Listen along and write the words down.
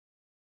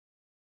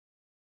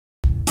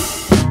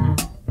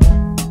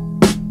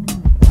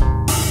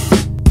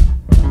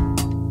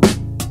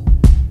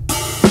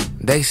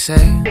they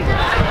say.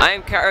 I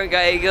am Caro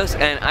Gallegos,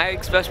 and I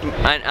express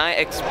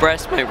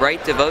my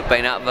right to vote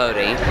by not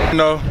voting.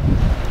 No,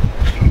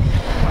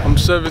 I'm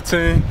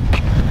 17,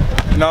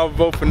 and I'll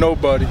vote for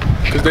nobody,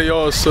 because they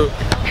all suck.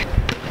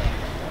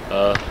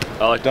 I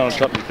like Donald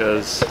Trump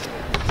because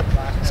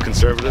he's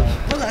conservative,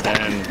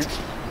 and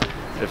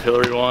if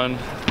Hillary won,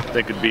 I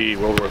think it'd be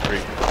World War III.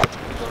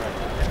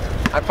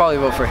 I'd probably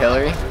vote for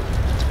Hillary,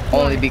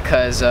 only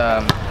because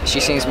she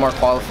seems more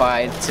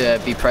qualified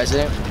to be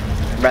president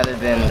rather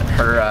than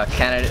her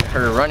candidate,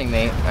 her running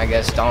mate, I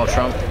guess, Donald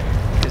Trump,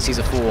 because he's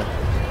a fool.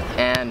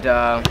 And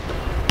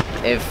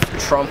if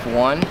Trump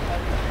won,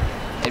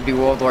 it'd be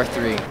World War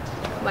III.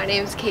 My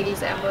name's Katie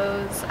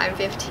Zambos. I'm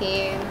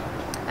 15.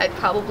 I'd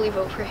probably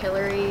vote for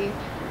Hillary.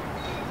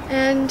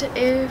 And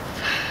if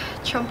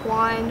Trump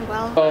won,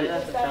 well...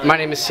 My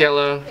name is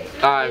Cielo.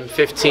 I'm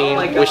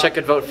 15. Wish I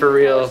could vote for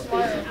real,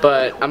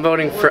 but I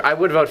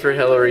would vote for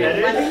Hillary.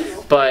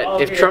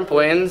 But if Trump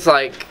wins,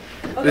 like,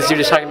 this dude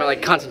is talking about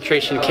like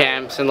concentration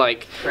camps and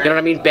like, you know what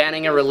I mean,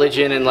 banning a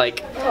religion and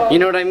like, you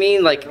know what I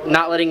mean, like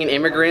not letting in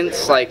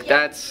immigrants, like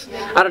that's,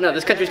 I don't know,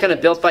 this country's kind of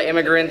built by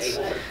immigrants.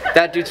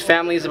 That dude's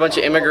family is a bunch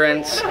of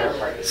immigrants,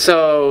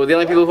 so the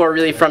only people who are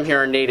really from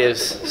here are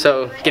natives,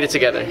 so get it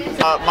together.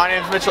 My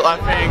name's Mitchell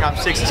Effing, I'm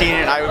 16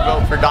 and I would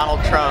vote for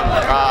Donald Trump.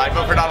 I'd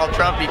vote for Donald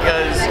Trump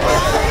because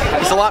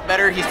he's a lot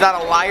better, he's not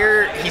a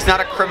liar, he's not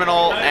a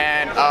criminal,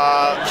 and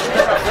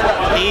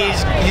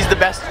he's the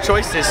best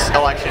choice this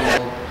election.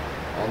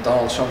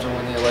 Donald Trump to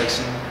win the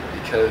election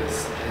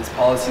because his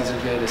policies are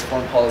good, his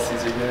foreign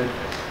policies are good,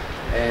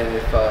 and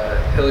if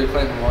Hillary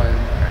Clinton won,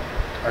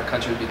 our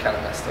country would be kind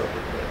of messed over.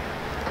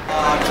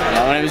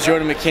 My name is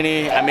Jordan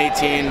McKinney, I'm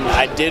 18,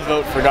 I did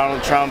vote for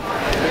Donald Trump,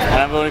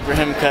 and I'm voting for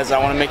him because I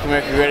want to make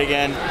America great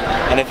again,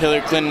 and if Hillary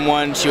Clinton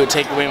won, she would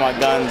take away my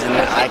guns, and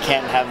I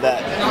can't have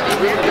that.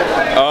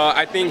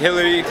 I think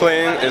Hillary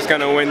Clinton is going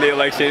to win the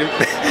election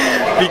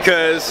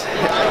because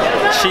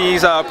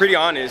she's pretty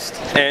honest,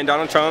 and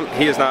Donald Trump,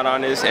 he is not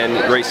honest and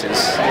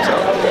racist.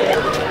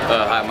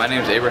 Hi, my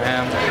name is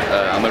Abraham.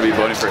 I'm going to be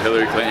voting for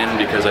Hillary Clinton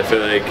because I feel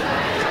like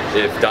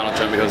if Donald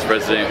Trump becomes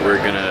president, we're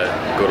going to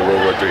go to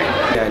World War III.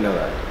 Yeah, I know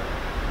that.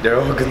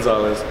 Daryl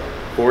Gonzalez,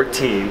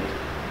 14,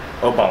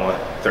 Obama,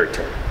 3rd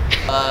term.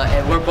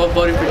 And we're both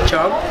voting for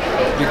Trump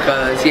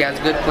because he has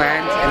good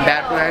plans and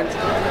bad plans,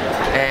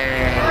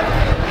 and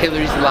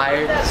Hillary's a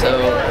liar, so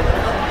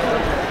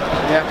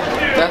yeah,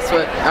 that's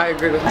what I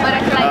agree with.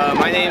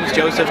 My name is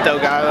Joseph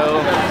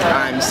Delgado.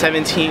 I'm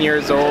 17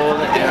 years old,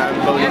 and I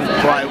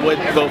would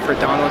vote for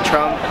Donald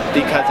Trump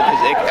because of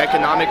his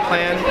economic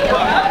plan.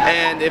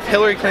 And if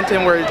Hillary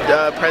Clinton were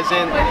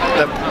president,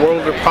 the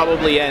world would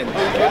probably end.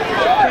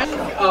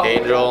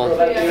 Angel,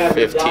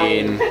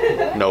 15,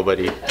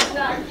 nobody.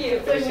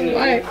 Because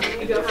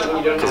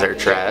they're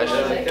trash.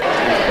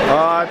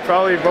 I'd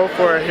probably vote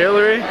for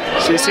Hillary.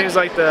 She seems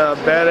like the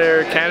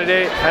better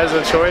candidate, has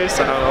a choice.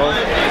 I don't know.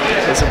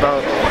 That's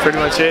about pretty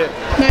much it.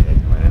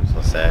 My name's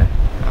Jose.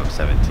 I'm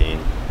 17.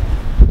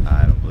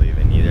 I don't believe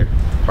in either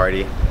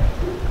party,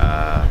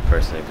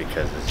 personally,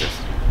 because it's just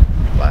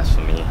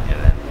blasphemy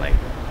and then like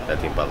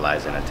nothing but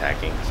lies and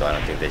attacking. So I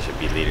don't think they should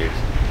be leaders.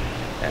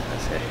 And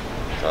that's it.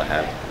 That's all I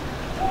have.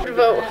 I would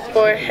vote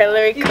for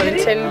Hillary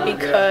Clinton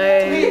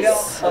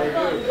because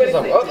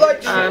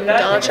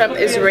Donald Trump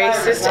is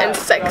racist and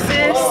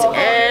sexist,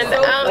 and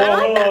I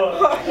like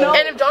that.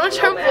 And if Donald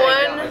Trump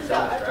won,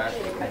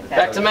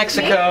 back to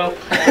Mexico.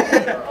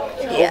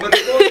 Yeah.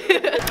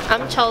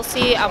 I'm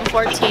Chelsea, I'm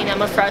 14,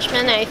 I'm a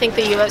freshman, and I think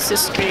the US is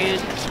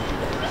screwed.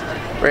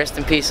 Rest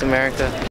in peace, America.